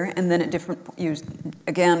there, and then at different,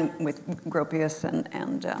 again with Gropius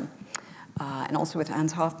and also with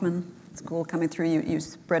Hans Hofmann School coming through, you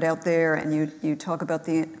spread out there, and you talk about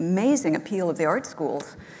the amazing appeal of the art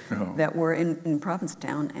schools that were in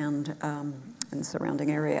Provincetown and the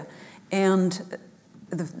surrounding area, and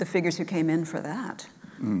the figures who came in for that.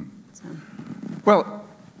 So. Well,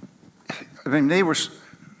 I mean,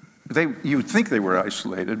 you'd think they were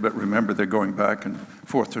isolated, but remember they're going back and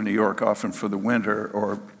forth to New York often for the winter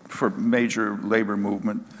or for major labor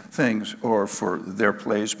movement things, or for their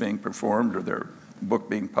plays being performed, or their book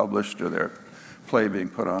being published, or their play being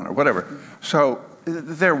put on, or whatever. So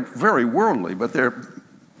they're very worldly, but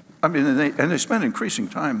they spend increasing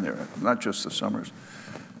time there, not just the summers.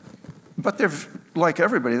 But they're, like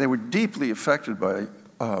everybody, they were deeply affected by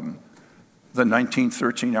the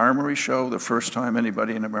 1913 Armory Show, the first time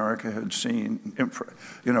anybody in America had seen,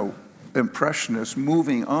 you know, Impressionists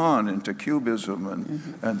moving on into Cubism,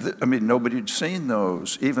 and I mean, nobody had seen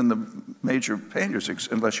those, even the major painters,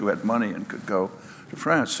 unless you had money and could go to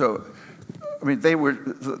France. So, I mean,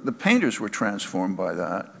 the painters were transformed by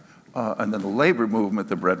that, and then the labor movement,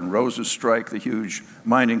 the Bread and Roses strike, the huge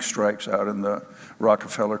mining strikes out in the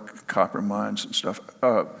Rockefeller copper mines and stuff.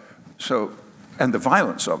 And the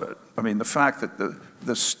violence of it. I mean, the fact that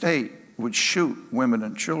the state would shoot women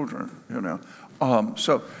and children, you know.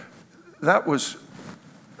 So that was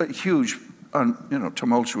a huge, you know,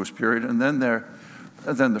 tumultuous period. And then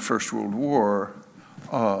the First World War,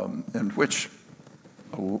 in which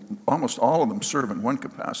almost all of them serve in one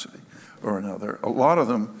capacity or another. A lot of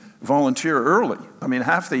them volunteer early. I mean,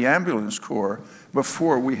 half the ambulance corps,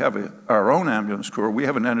 before we have our own ambulance corps, we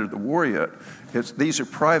haven't entered the war yet. These are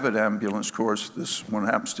private ambulance corps. This one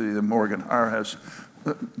happens to be the Morgan Harhas.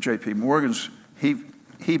 J.P. Morgan's,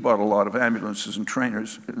 he bought a lot of ambulances and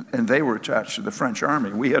trainers, and they were attached to the French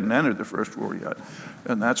army. We hadn't entered the First War yet.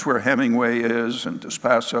 And that's where Hemingway is, and Dos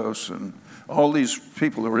Passos, and all these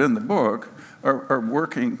people who are in the book are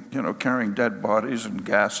working, you know, carrying dead bodies and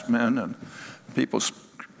gassed men and people,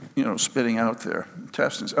 you know, spitting out their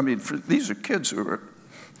intestines. I mean, these are kids who are,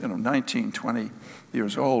 you know, 19, 20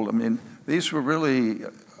 years old. I mean, these were really,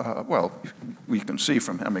 well, we can see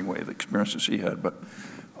from Hemingway the experiences he had, but,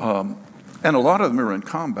 and a lot of them are in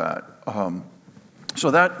combat.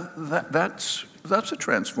 So that's a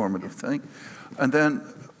transformative thing. And then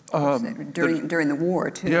during the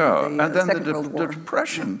war too. Yeah, and then the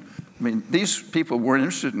Depression. Yeah. I mean, these people weren't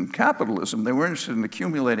interested in capitalism. They weren't interested in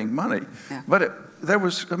accumulating money. Yeah. But there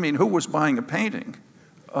was, I mean, who was buying a painting?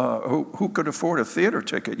 Who could afford a theater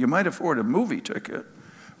ticket? You might afford a movie ticket,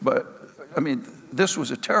 but I mean, this was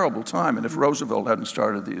a terrible time. And if Roosevelt hadn't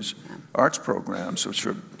started these arts programs, which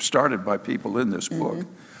were started by people in this book,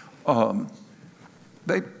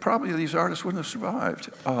 these artists wouldn't have survived.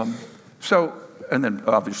 And then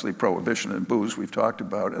obviously prohibition and booze we've talked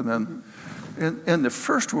about. And then in the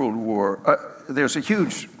First World War, there's a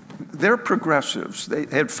huge, they're progressives. They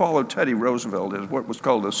had followed Teddy Roosevelt as what was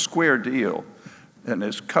called a square deal. And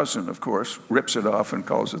his cousin, of course, rips it off and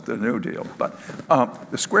calls it the New Deal. But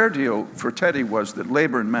the square deal for Teddy was that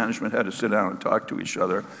labor and management had to sit down and talk to each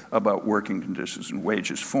other about working conditions and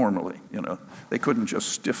wages formally. You know, they couldn't just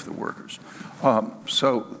stiff the workers.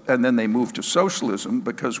 And then they moved to socialism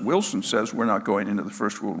because Wilson says we're not going into the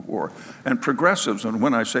First World War. And progressives, and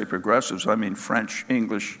when I say progressives, I mean French,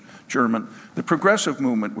 English, German. The progressive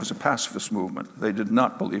movement was a pacifist movement. They did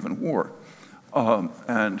not believe in war.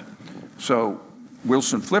 And so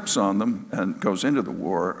Wilson flips on them and goes into the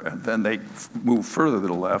war, and then they move further to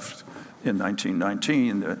the left. In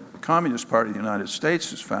 1919, the Communist Party of the United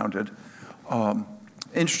States is founded.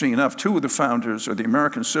 Interesting enough, two of the founders are the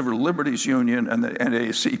American Civil Liberties Union and the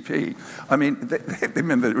NAACP. I mean,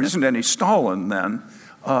 there isn't any Stalin then,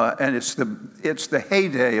 and it's the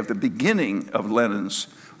heyday of the beginning of Lenin's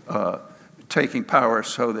taking power.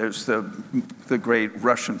 So there's the great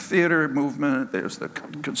Russian theater movement, there's the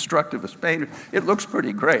constructivist painter. It looks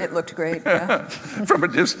pretty great. It looked great, yeah. From a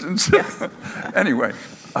distance. Yes. Anyway,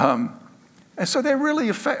 and so they really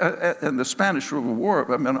affect, in the Spanish Civil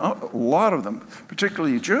War, I mean, a lot of them,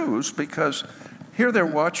 particularly Jews, because here they're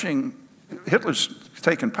watching, Hitler's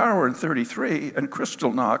taken power in 1933, and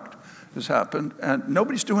Kristallnacht has happened, and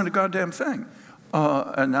nobody's doing a goddamn thing.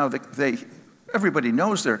 And now everybody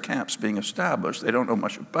knows their camps being established. They don't know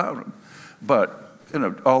much about them. But you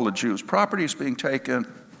know, all the Jews' property is being taken.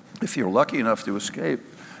 If you're lucky enough to escape,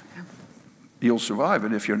 you'll survive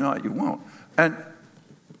it. If you're not, you won't.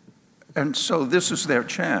 And so this is their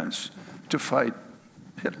chance to fight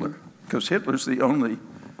Hitler, because Hitler's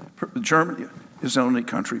Germany is the only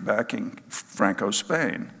country backing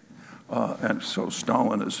Franco-Spain. And so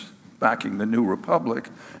Stalin is backing the new republic,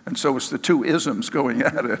 and so it's the two isms going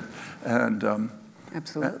at it. And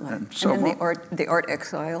absolutely. And so then the art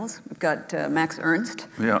exiles. We've got Max Ernst,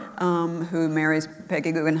 who marries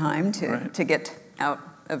Peggy Guggenheim to get out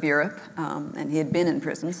of Europe, and he had been in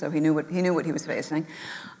prison, so he knew what he was facing.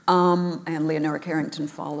 And Leonora Carrington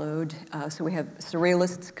followed. So we have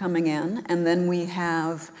surrealists coming in, and then we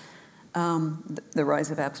have the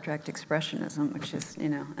rise of abstract expressionism, which is, you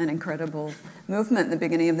know, an incredible movement in the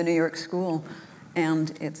beginning of the New York School,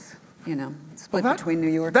 and it's, you know, split between New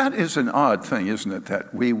York. That is an odd thing, isn't it,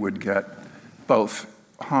 that we would get both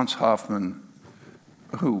Hans Hofmann,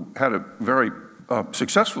 who had a very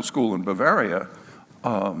successful school in Bavaria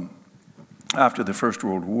after the First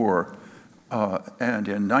World War, and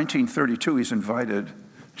in 1932 he's invited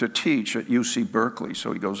to teach at UC Berkeley,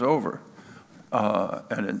 so he goes over,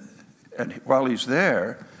 and while he's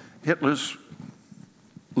there, Hitler's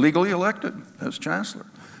legally elected as chancellor.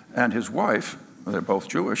 And his wife, they're both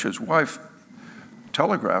Jewish, his wife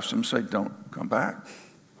telegraphs him, say, don't come back.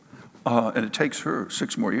 And it takes her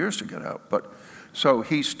 6 more years to get out. But so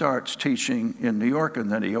he starts teaching in New York,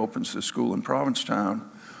 and then he opens the school in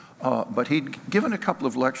Provincetown. But he'd given a couple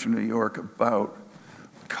of lectures in New York about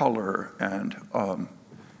color and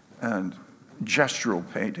gestural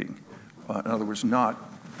painting. In other words,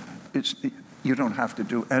 you don't have to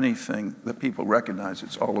do anything that people recognize.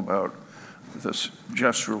 It's all about this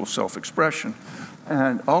gestural self-expression.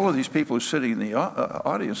 And all of these people who are sitting in the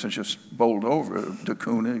audience are just bowled over, de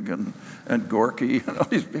Kooning and Gorky and all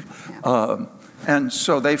these people. And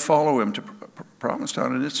so they follow him to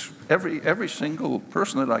Provincetown, and it's every single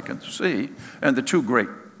person that I can see, and the two great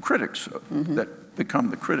critics that become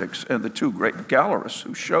the critics, and the two great gallerists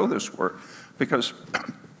who show this work, because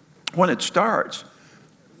when it starts,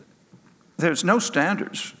 there's no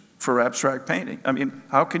standards for abstract painting. I mean,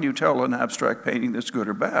 how can you tell an abstract painting that's good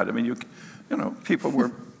or bad? I mean, you know, people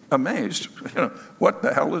were amazed. You know, what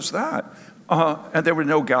the hell is that? And there were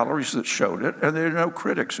no galleries that showed it, and there were no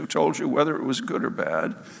critics who told you whether it was good or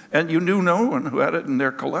bad, and you knew no one who had it in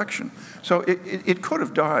their collection. So it could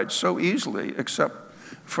have died so easily, except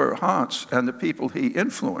for Hans and the people he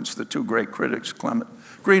influenced, the two great critics, Clement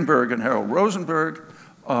Greenberg and Harold Rosenberg.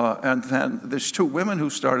 And then there's two women who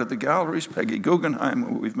started the galleries, Peggy Guggenheim,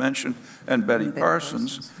 who we've mentioned, and Betty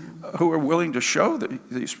Parsons, who are willing to show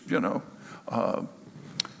these, you know,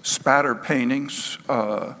 spatter paintings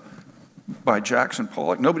by Jackson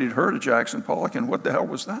Pollock. Nobody had heard of Jackson Pollock, and what the hell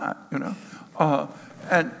was that, you know?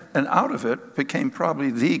 And out of it became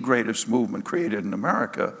probably the greatest movement created in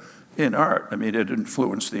America in art. I mean, it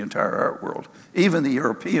influenced the entire art world. Even the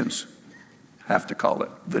Europeans have to call it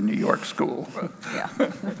the New York School. Yeah.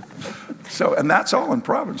 So, and that's all in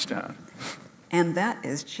Provincetown. And that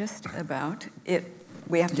is just about it.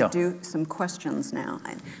 We have to do some questions now.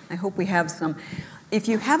 I hope we have some. If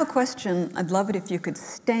you have a question, I'd love it if you could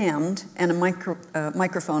stand, and a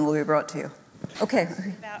microphone will be brought to you. Okay.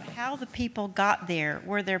 About how the people got there.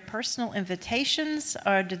 Were there personal invitations,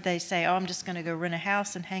 or did they say, oh, I'm just going to go rent a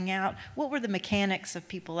house and hang out? What were the mechanics of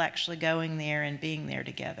people actually going there and being there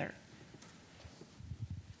together?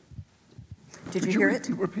 Did you hear it?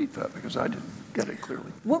 Repeat that, because I didn't get it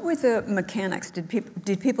clearly. What were the mechanics? Did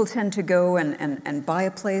people tend to go and buy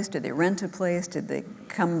a place? Did they rent a place? Did they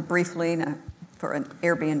come briefly for an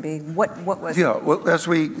Airbnb? What was it? Yeah, well, as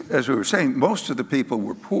we were saying, most of the people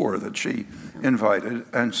were poor that she invited,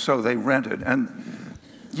 and so they rented. And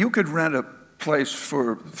you could rent a place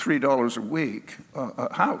for $3 a week,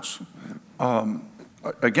 a house.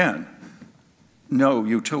 Again, no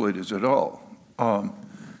utilities at all.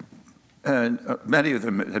 And many of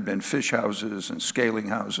them had been fish houses and scaling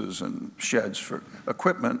houses and sheds for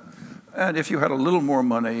equipment. And if you had a little more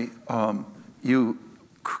money, you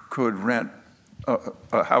could rent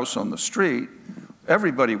a house on the street.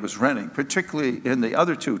 Everybody was renting, particularly in the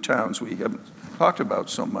other two towns we haven't talked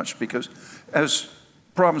about so much, because as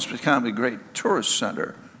Providence became a great tourist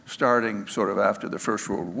center, starting sort of after the First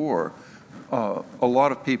World War, a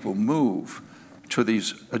lot of people move to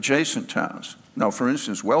these adjacent towns. Now, for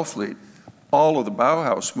instance, Wellfleet, all of the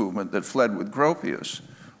Bauhaus movement that fled with Gropius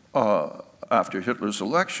after Hitler's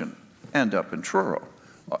election end up in Truro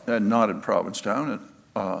and not in Provincetown.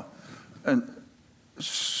 And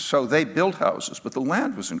so they built houses, but the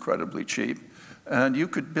land was incredibly cheap. And you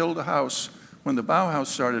could build a house, when the Bauhaus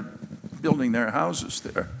started building their houses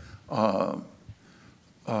there,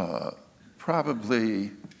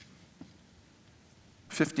 probably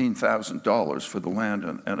 $15,000 for the land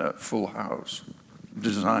and a full house,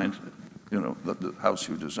 designed, you know, the house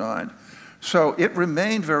you designed. So it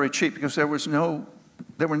remained very cheap because there were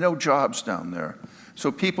no jobs down there.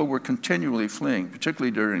 So people were continually fleeing, particularly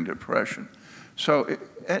during the Depression. So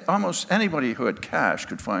almost anybody who had cash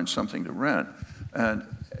could find something to rent. And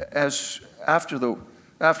after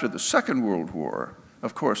the Second World War,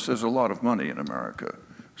 of course, there's a lot of money in America.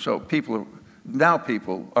 So now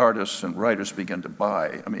artists and writers begin to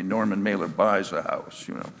buy. I mean, Norman Mailer buys a house,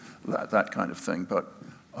 you know, that kind of thing. But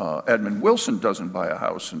Edmund Wilson doesn't buy a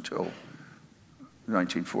house until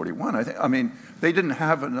 1941, I think. I mean, they didn't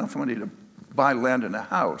have enough money to buy land and a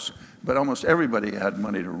house, but almost everybody had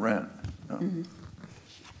money to rent. Mm-hmm.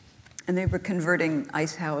 And they were converting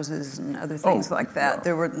ice houses and other things like that. Yeah.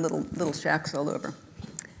 There were little shacks all over.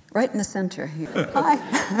 Right in the center here.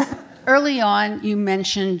 Hi. Early on, you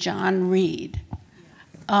mentioned John Reed.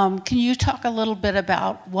 Can you talk a little bit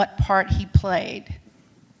about what part he played?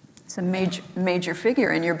 It's a major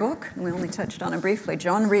figure in your book. We only touched on him briefly.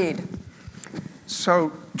 John Reed.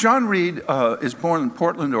 So John Reed is born in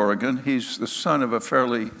Portland, Oregon. He's the son of a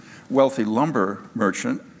fairly wealthy lumber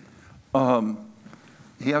merchant.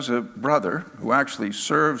 He has a brother who actually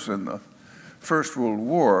serves in the First World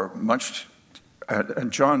War,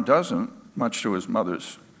 and John doesn't, much to his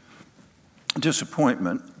mother's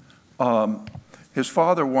disappointment. His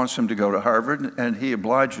father wants him to go to Harvard, and he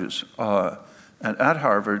obliges. And at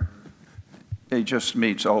Harvard, he just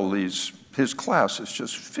meets all these, his class is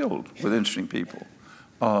just filled with interesting people,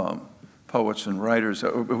 poets and writers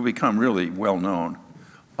who become really well known.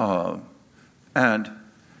 And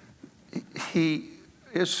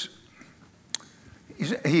he's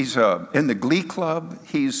in the Glee Club.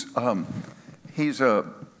 He's a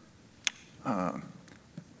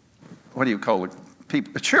what do you call it?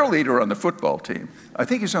 A cheerleader on the football team. I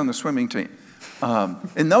think he's on the swimming team.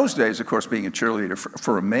 In those days, of course, being a cheerleader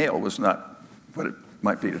for a male was not what it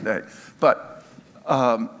might be today. But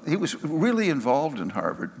he was really involved in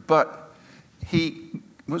Harvard, but he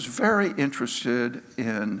was very interested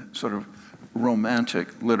in sort of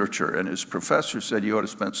romantic literature, and his professor said you ought to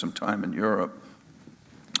spend some time in Europe.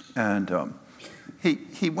 And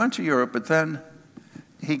he went to Europe, but then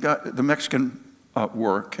the Mexican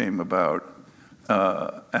War came about,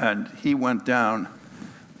 and he went down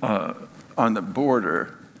on the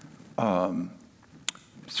border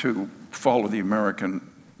to follow the American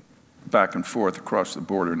back and forth across the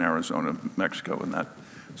border in Arizona, Mexico, in that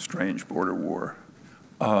strange border war.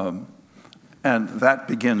 And that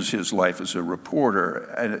begins his life as a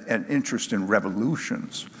reporter, an interest in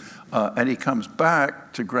revolutions. And he comes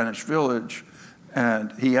back to Greenwich Village,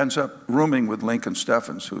 and he ends up rooming with Lincoln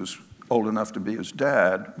Steffens, who's old enough to be his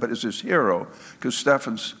dad, but is his hero, because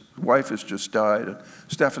Steffens' wife has just died. And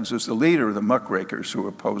Steffens is the leader of the muckrakers who are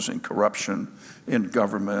opposing corruption in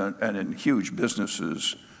government and in huge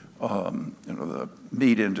businesses, you know, the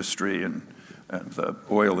meat industry and the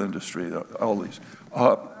oil industry, all these.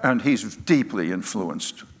 And he's deeply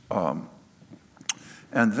influenced. And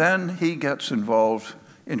then he gets involved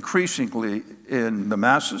increasingly in the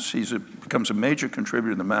masses. He becomes a major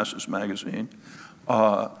contributor in the Masses magazine.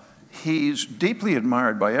 He's deeply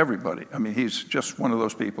admired by everybody. I mean, he's just one of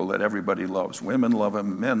those people that everybody loves. Women love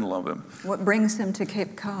him, men love him. What brings him to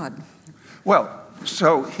Cape Cod? Well,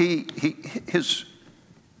 so his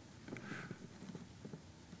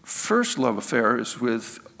first love affair is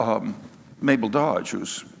with Mabel Dodge,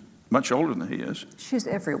 who's much older than he is. She's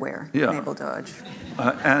everywhere, Yeah. Mabel Dodge.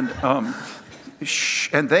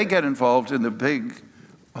 And they get involved in the big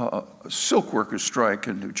silk workers strike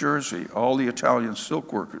in New Jersey. All the Italian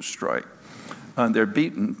silk workers strike. And they're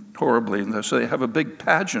beaten horribly. And so they have a big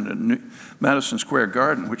pageant in Madison Square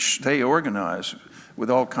Garden, which they organize with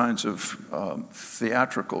all kinds of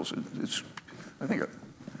theatricals. It's, I think,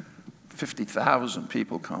 50,000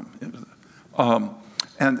 people come into the,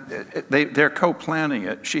 and they're co-planning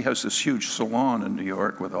it. She has this huge salon in New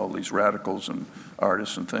York with all these radicals and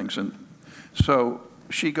artists and things. And so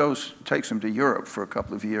she takes him to Europe for a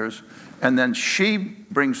couple of years, and then she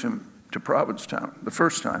brings him to Provincetown the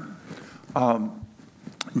first time.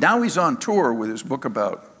 Now he's on tour with his book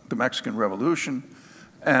about the Mexican Revolution,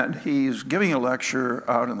 and he's giving a lecture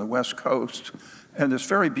out on the West Coast, and this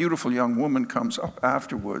very beautiful young woman comes up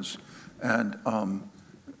afterwards, and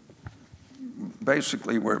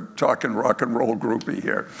basically we're talking rock and roll groupie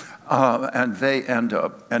here, and they end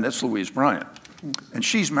up, and it's Louise Bryant, and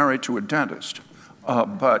she's married to a dentist,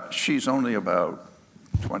 but she's only about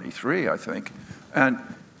 23, I think, and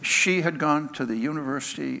she had gone to the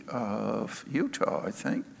University of Utah, I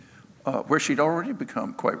think, where she'd already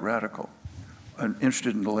become quite radical and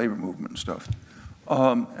interested in the labor movement and stuff.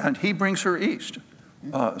 And he brings her east.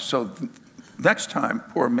 So next time,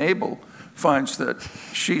 poor Mabel finds that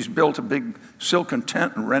she's built a big silken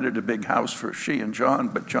tent and rented a big house for she and John,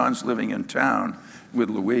 but John's living in town with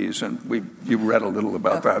Louise, and you read a little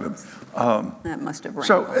about that. That must have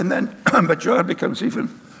rankled. But John becomes even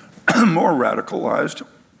more radicalized,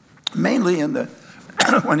 mainly in the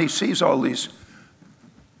when he sees all these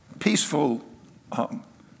peaceful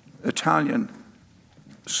Italian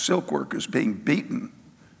silk workers being beaten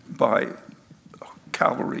by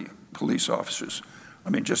cavalry police officers. I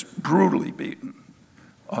mean, just brutally beaten.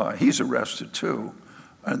 He's arrested too.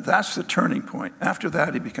 And that's the turning point. After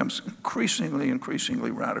that, he becomes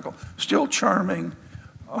increasingly radical. Still charming,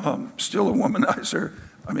 still a womanizer.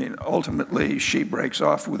 I mean, ultimately, she breaks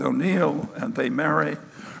off with O'Neill, and they marry.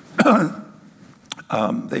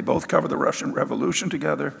 They both cover the Russian Revolution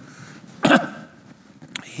together.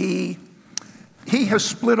 He has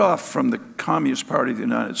split off from the Communist Party of the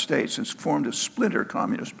United States and formed a splinter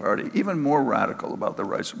Communist Party, even more radical about the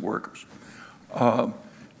rights of workers.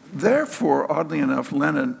 Therefore, oddly enough,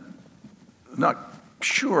 Lenin, not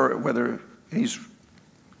sure whether he's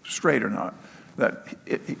straight or not, that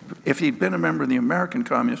if he'd been a member of the American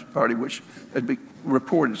Communist Party, which had been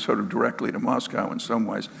reported sort of directly to Moscow in some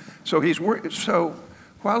ways, so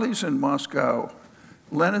while he's in Moscow,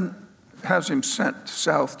 Lenin has him sent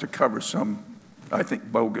south to cover some, I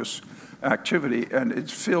think, bogus activity, and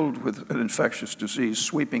it's filled with an infectious disease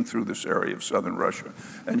sweeping through this area of southern Russia.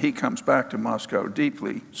 And he comes back to Moscow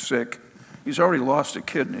deeply sick. He's already lost a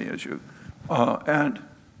kidney,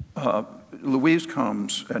 Louise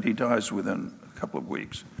comes, and he dies within a couple of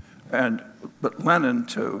weeks. But Lenin,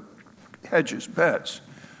 to hedge his bets,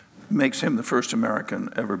 makes him the first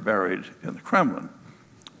American ever buried in the Kremlin.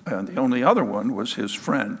 And the only other one was his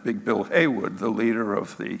friend, Big Bill Haywood, the leader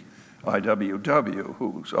of the IWW,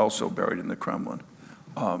 who's also buried in the Kremlin.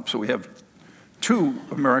 So we have two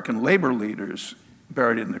American labor leaders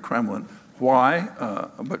buried in the Kremlin. Why?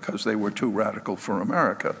 Because they were too radical for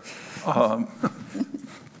America.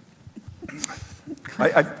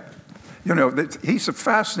 He's a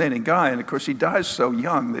fascinating guy, and of course he dies so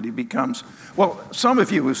young that he becomes, well, some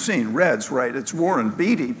of you have seen Reds, right? It's Warren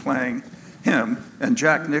Beatty playing him, and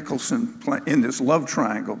Jack Nicholson in this love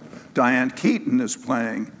triangle. Diane Keaton is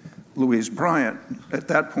playing Louise Bryant. At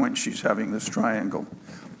that point, she's having this triangle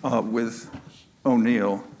with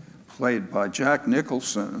O'Neill, played by Jack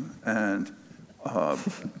Nicholson, and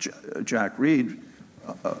Jack Reed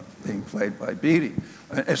being played by Beatty.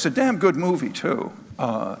 It's a damn good movie, too.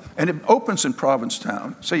 And it opens in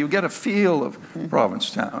Provincetown, so you get a feel of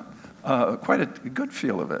Provincetown, quite a good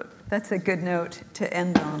feel of it. That's a good note to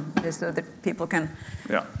end on, just so that people can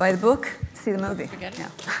buy the book, see the movie. Forget it. Yeah.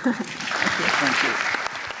 Thank you.